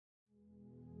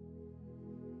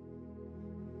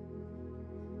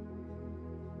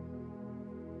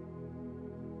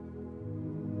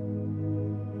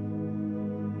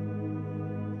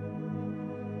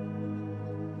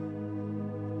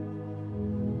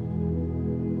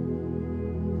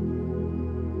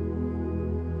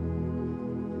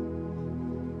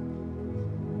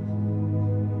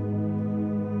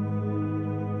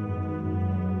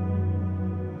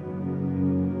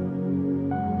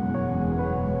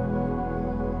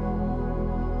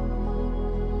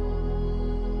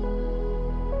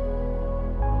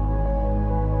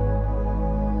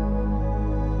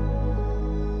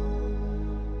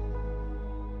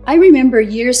I remember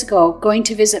years ago going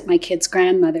to visit my kid's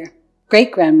grandmother,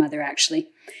 great-grandmother actually.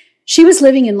 She was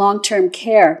living in long-term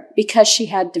care because she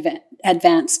had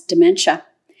advanced dementia.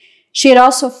 She had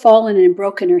also fallen and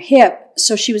broken her hip,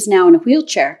 so she was now in a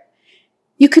wheelchair.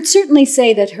 You could certainly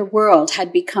say that her world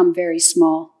had become very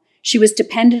small. She was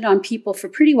dependent on people for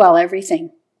pretty well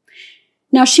everything.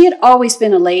 Now, she had always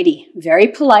been a lady, very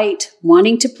polite,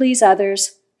 wanting to please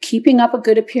others, keeping up a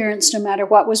good appearance no matter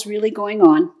what was really going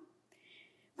on.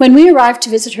 When we arrived to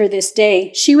visit her this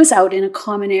day, she was out in a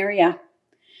common area.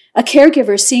 A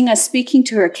caregiver, seeing us speaking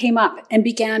to her, came up and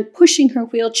began pushing her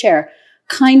wheelchair,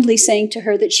 kindly saying to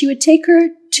her that she would take her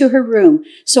to her room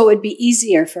so it would be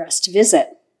easier for us to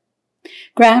visit.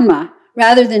 Grandma,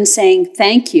 rather than saying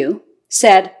thank you,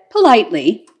 said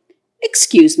politely,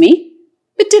 "Excuse me,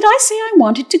 but did I say I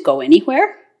wanted to go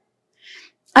anywhere?"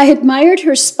 I admired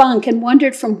her spunk and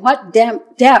wondered from what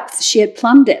depth she had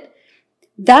plumbed it.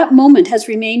 That moment has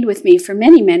remained with me for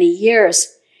many, many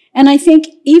years. And I think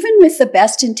even with the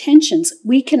best intentions,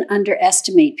 we can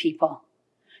underestimate people.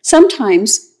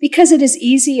 Sometimes because it is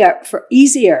easier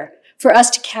for us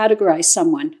to categorize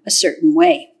someone a certain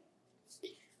way.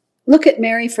 Look at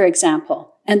Mary, for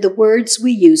example, and the words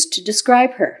we used to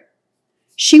describe her.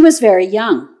 She was very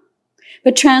young,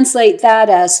 but translate that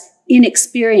as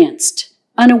inexperienced,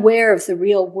 unaware of the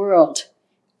real world,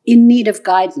 in need of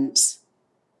guidance.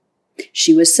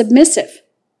 She was submissive.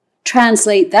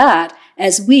 Translate that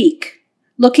as weak,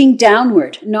 looking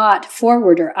downward, not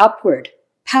forward or upward,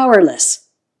 powerless.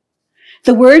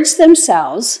 The words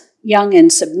themselves, young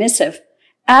and submissive,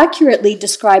 accurately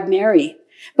describe Mary,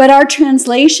 but our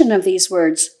translation of these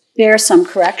words bear some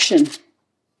correction.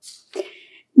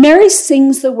 Mary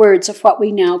sings the words of what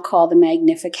we now call the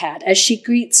Magnificat as she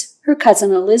greets her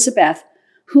cousin Elizabeth,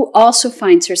 who also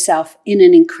finds herself in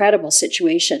an incredible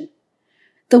situation.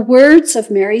 The words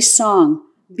of Mary's song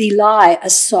belie a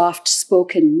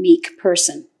soft-spoken, meek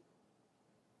person.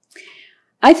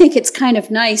 I think it's kind of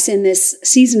nice in this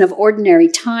season of ordinary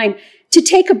time to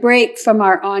take a break from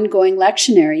our ongoing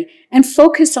lectionary and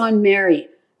focus on Mary,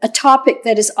 a topic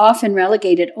that is often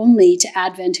relegated only to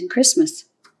Advent and Christmas.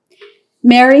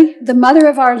 Mary, the mother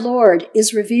of our Lord,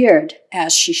 is revered,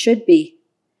 as she should be.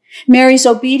 Mary's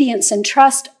obedience and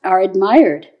trust are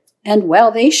admired, and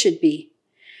well they should be.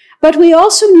 But we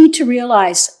also need to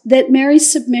realize that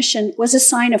Mary's submission was a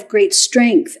sign of great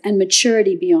strength and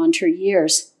maturity beyond her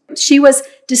years. She was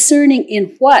discerning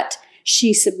in what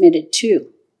she submitted to.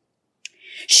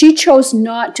 She chose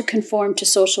not to conform to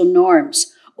social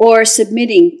norms or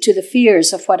submitting to the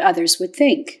fears of what others would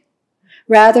think.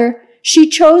 Rather, she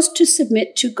chose to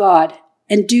submit to God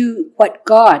and do what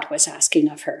God was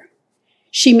asking of her.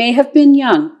 She may have been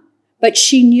young, but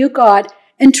she knew God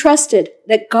and trusted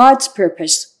that God's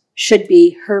purpose should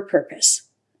be her purpose.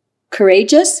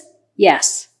 Courageous?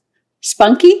 Yes.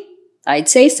 Spunky? I'd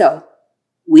say so.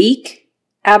 Weak?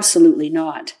 Absolutely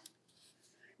not.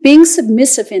 Being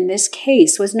submissive in this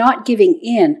case was not giving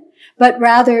in, but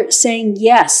rather saying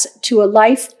yes to a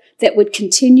life that would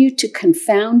continue to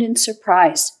confound and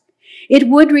surprise. It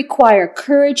would require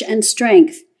courage and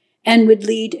strength and would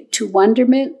lead to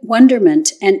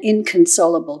wonderment and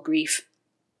inconsolable grief.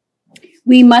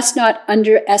 We must not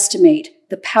underestimate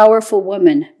the powerful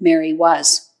woman Mary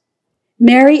was.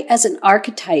 Mary, as an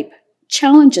archetype,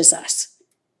 challenges us.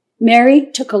 Mary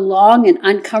took a long and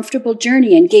uncomfortable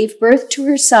journey and gave birth to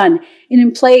her son in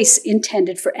a place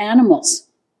intended for animals.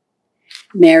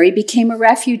 Mary became a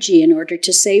refugee in order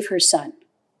to save her son.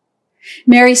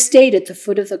 Mary stayed at the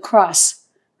foot of the cross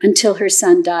until her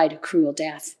son died a cruel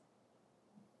death.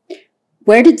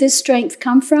 Where did this strength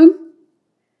come from?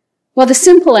 Well, the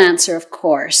simple answer, of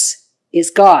course, is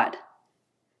God.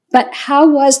 But how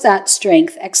was that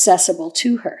strength accessible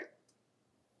to her?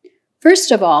 First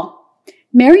of all,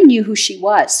 Mary knew who she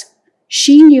was.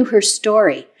 She knew her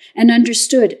story and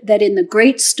understood that in the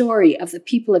great story of the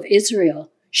people of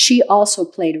Israel, she also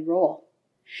played a role.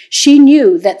 She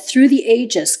knew that through the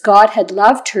ages, God had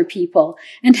loved her people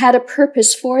and had a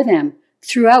purpose for them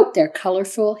throughout their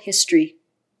colorful history.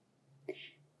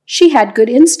 She had good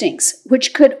instincts,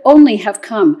 which could only have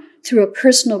come through a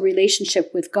personal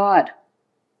relationship with God.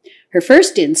 Her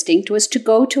first instinct was to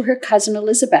go to her cousin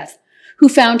Elizabeth, who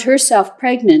found herself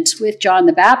pregnant with John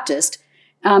the Baptist,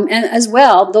 and as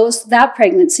well, that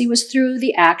pregnancy was through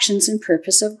the actions and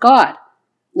purpose of God.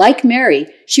 Like Mary,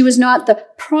 she was not the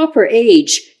proper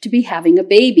age to be having a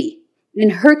baby. In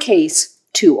her case,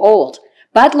 too old.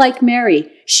 But like Mary,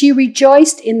 she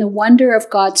rejoiced in the wonder of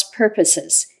God's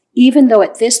purposes, even though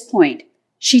at this point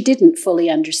she didn't fully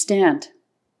understand.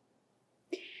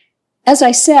 As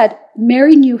I said,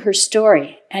 Mary knew her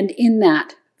story, and in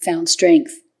that found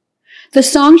strength. The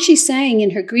song she sang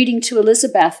in her greeting to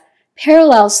Elizabeth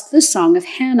parallels the song of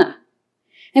Hannah.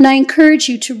 And I encourage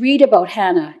you to read about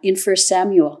Hannah in 1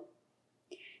 Samuel.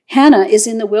 Hannah is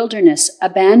in the wilderness,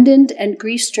 abandoned and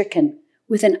grief-stricken,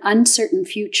 with an uncertain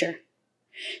future.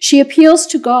 She appeals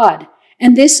to God,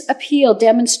 and this appeal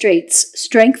demonstrates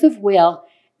strength of will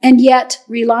and yet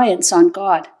reliance on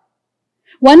God.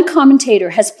 One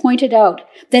commentator has pointed out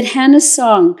that Hannah's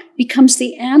song becomes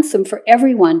the anthem for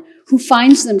everyone who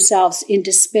finds themselves in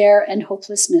despair and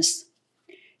hopelessness.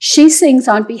 She sings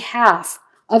on behalf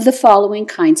of the following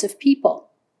kinds of people: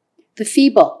 the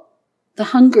feeble, the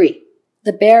hungry,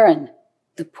 the barren,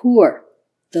 the poor,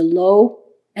 the low,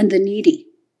 and the needy.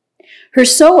 Her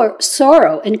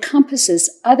sorrow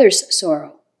encompasses others'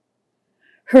 sorrow.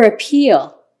 Her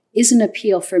appeal is an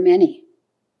appeal for many.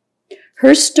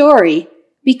 Her story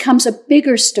becomes a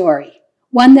bigger story,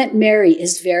 one that Mary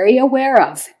is very aware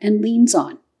of and leans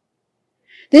on.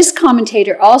 This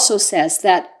commentator also says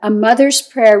that a mother's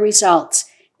prayer results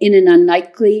in an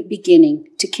unlikely beginning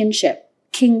to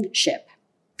kingship.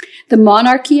 The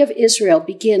monarchy of Israel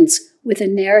begins with a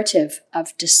narrative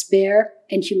of despair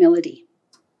and humility.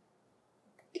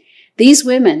 These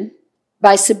women,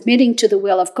 by submitting to the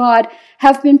will of God,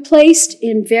 have been placed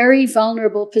in very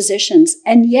vulnerable positions,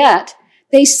 and yet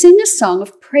they sing a song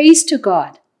of praise to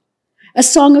God, a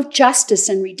song of justice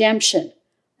and redemption,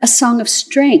 a song of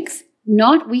strength,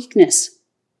 not weakness.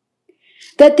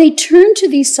 That they turn to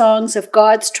these songs of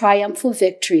God's triumphal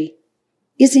victory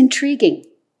is intriguing.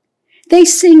 They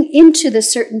sing into the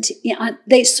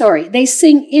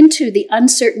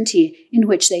uncertainty in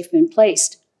which they've been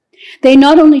placed. They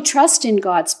not only trust in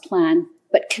God's plan,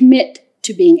 but commit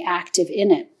to being active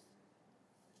in it.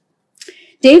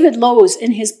 David Lowes,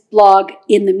 in his blog,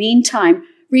 In the Meantime,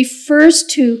 refers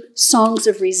to songs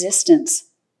of resistance.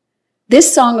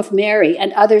 This song of Mary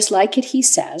and others like it, he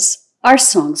says, are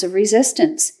songs of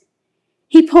resistance.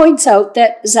 He points out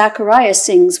that Zachariah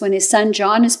sings when his son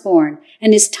John is born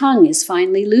and his tongue is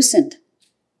finally loosened.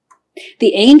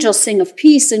 The angels sing of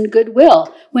peace and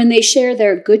goodwill when they share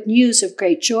their good news of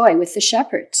great joy with the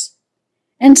shepherds.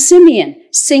 And Simeon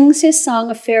sings his song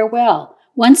of farewell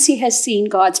once he has seen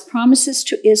God's promises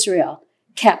to Israel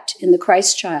kept in the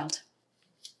Christ child.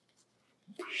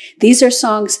 These are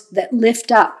songs that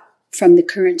lift up from the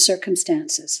current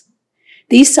circumstances.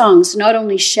 These songs not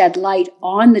only shed light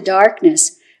on the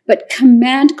darkness, but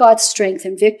command God's strength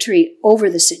and victory over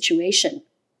the situation.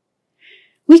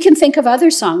 We can think of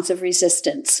other songs of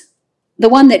resistance. The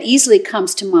one that easily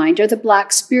comes to mind are the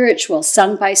Black spirituals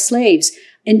sung by slaves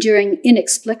enduring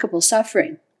inexplicable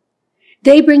suffering.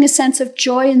 They bring a sense of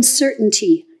joy and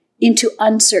certainty into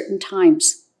uncertain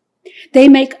times. They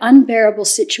make unbearable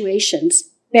situations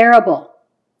bearable.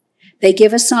 They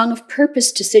give a song of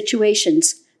purpose to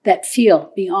situations that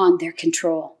feel beyond their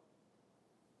control.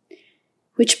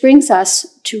 Which brings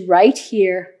us to right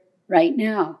here, right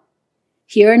now.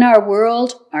 Here in our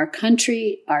world, our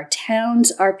country, our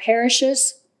towns, our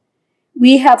parishes,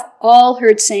 we have all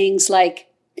heard sayings like,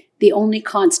 "The only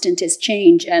constant is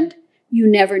change," and "You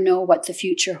never know what the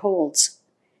future holds."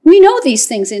 We know these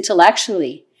things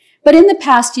intellectually, but in the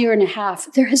past year and a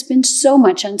half, there has been so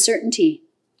much uncertainty.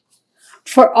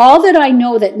 For all that I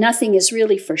know that nothing is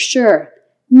really for sure,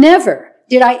 never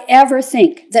did I ever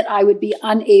think that I would be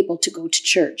unable to go to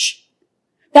church.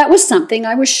 That was something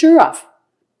I was sure of,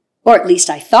 or at least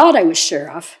I thought I was sure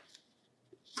of.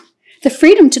 The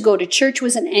freedom to go to church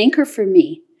was an anchor for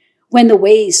me when the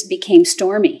waves became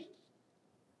stormy.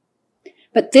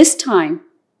 But this time,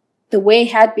 the way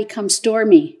had become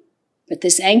stormy, but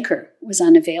this anchor was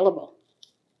unavailable.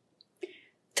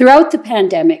 Throughout the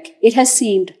pandemic, it has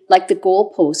seemed like the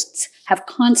goalposts have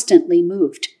constantly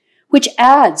moved, which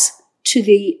adds to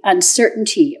the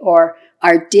uncertainty or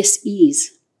our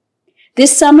dis-ease.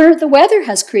 This summer, the weather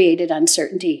has created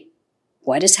uncertainty.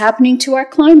 What is happening to our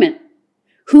climate?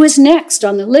 Who is next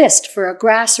on the list for a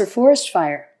grass or forest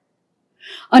fire?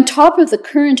 On top of the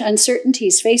current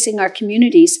uncertainties facing our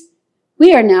communities,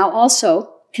 we are now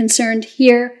also concerned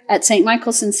here at St.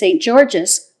 Michael's and St.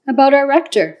 George's about our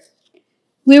rector.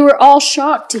 We were all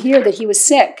shocked to hear that he was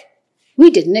sick. We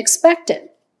didn't expect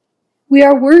it. We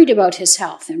are worried about his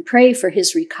health and pray for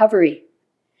his recovery.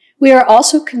 We are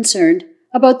also concerned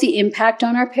about the impact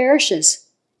on our parishes.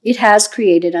 It has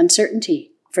created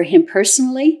uncertainty for him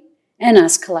personally and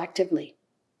us collectively.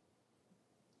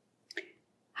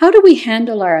 How do we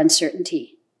handle our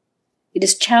uncertainty? It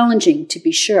is challenging, to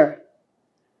be sure.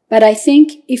 But I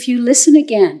think if you listen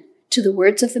again to the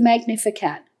words of the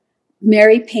Magnificat,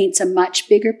 Mary paints a much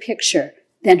bigger picture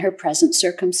than her present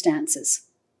circumstances.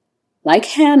 Like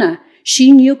Hannah,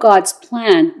 she knew God's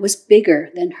plan was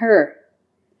bigger than her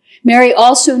Mary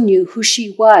also knew who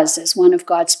she was as one of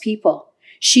God's people.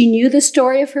 She knew the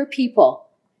story of her people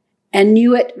and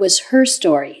knew it was her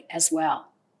story as well.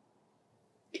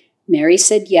 Mary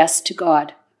said yes to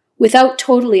God without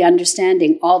totally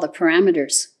understanding all the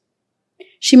parameters.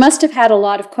 She must have had a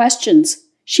lot of questions.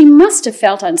 She must have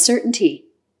felt uncertainty.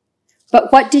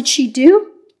 But what did she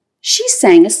do? She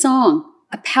sang a song,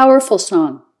 a powerful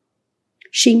song.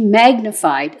 She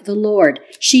magnified the Lord.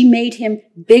 She made him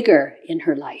bigger in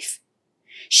her life.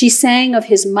 She sang of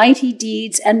his mighty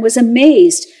deeds and was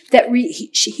amazed that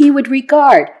he would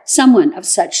regard someone of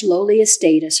such lowly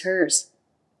estate as hers.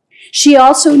 She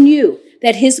also knew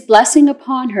that his blessing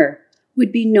upon her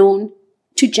would be known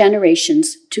to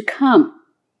generations to come.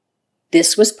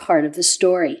 This was part of the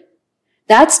story.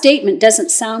 That statement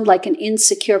doesn't sound like an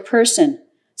insecure person,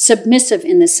 submissive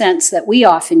in the sense that we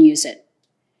often use it.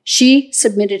 She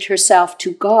submitted herself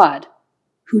to God,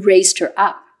 who raised her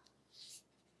up.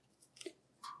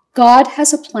 God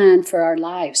has a plan for our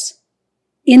lives.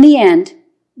 In the end,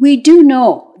 we do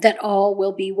know that all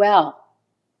will be well.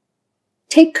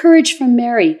 Take courage from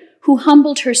Mary, who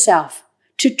humbled herself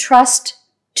to trust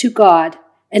to God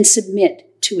and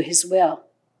submit to his will.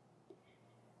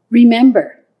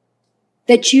 Remember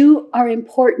that you are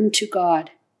important to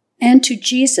God and to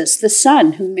Jesus, the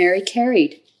Son whom Mary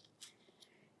carried.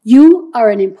 You are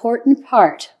an important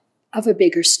part of a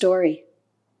bigger story.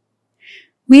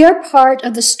 We are part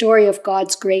of the story of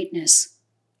God's greatness.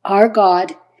 Our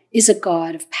God is a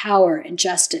God of power and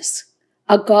justice,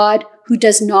 a God who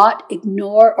does not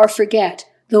ignore or forget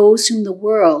those whom the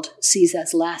world sees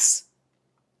as less.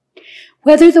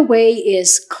 Whether the way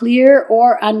is clear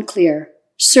or unclear,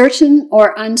 certain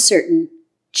or uncertain,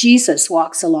 Jesus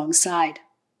walks alongside.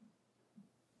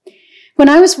 When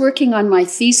I was working on my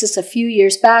thesis a few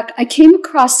years back, I came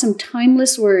across some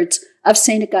timeless words of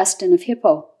St. Augustine of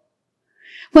Hippo.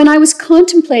 When I was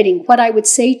contemplating what I would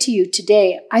say to you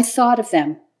today, I thought of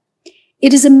them.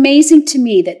 It is amazing to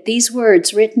me that these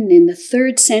words written in the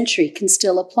 3rd century can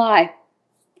still apply.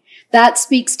 That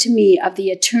speaks to me of the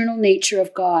eternal nature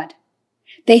of God.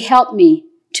 They help me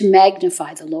to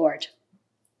magnify the Lord.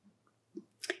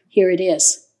 Here it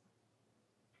is.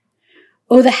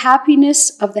 Oh, the happiness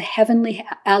of the heavenly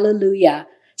Alleluia,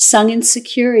 sung in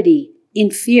security, in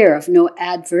fear of no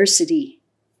adversity.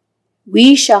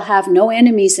 We shall have no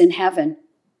enemies in heaven.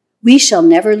 We shall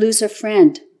never lose a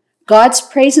friend. God's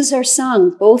praises are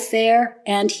sung both there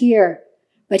and here.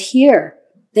 But here,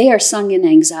 they are sung in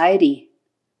anxiety.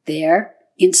 There,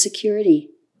 in security.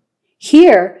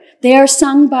 Here, they are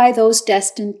sung by those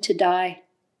destined to die.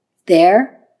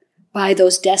 There, by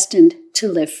those destined to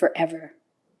live forever.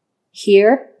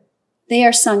 Here, they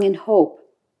are sung in hope.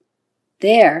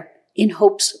 There, in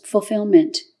hope's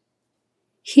fulfillment.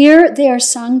 Here, they are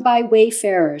sung by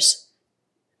wayfarers.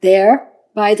 There,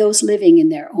 by those living in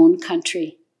their own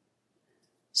country.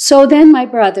 So then, my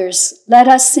brothers, let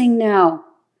us sing now,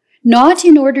 not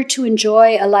in order to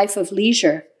enjoy a life of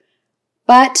leisure,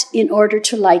 but in order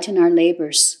to lighten our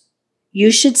labors. You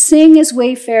should sing as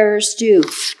wayfarers do.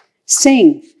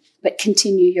 Sing, but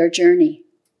continue your journey.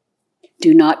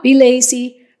 Do not be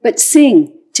lazy, but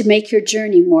sing to make your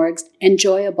journey more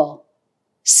enjoyable.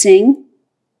 Sing,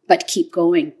 but keep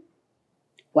going.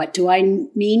 What do I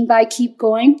mean by keep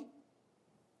going?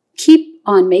 Keep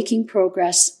on making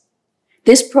progress.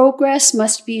 This progress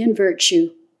must be in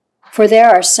virtue, for there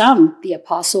are some, the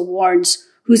apostle warns,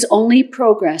 whose only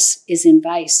progress is in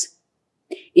vice.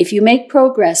 If you make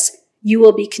progress, you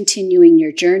will be continuing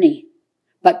your journey,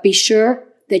 but be sure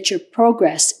that your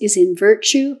progress is in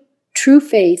virtue, true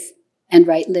faith, and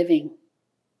right living.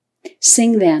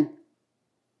 Sing then,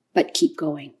 but keep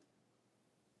going.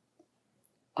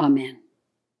 Amen.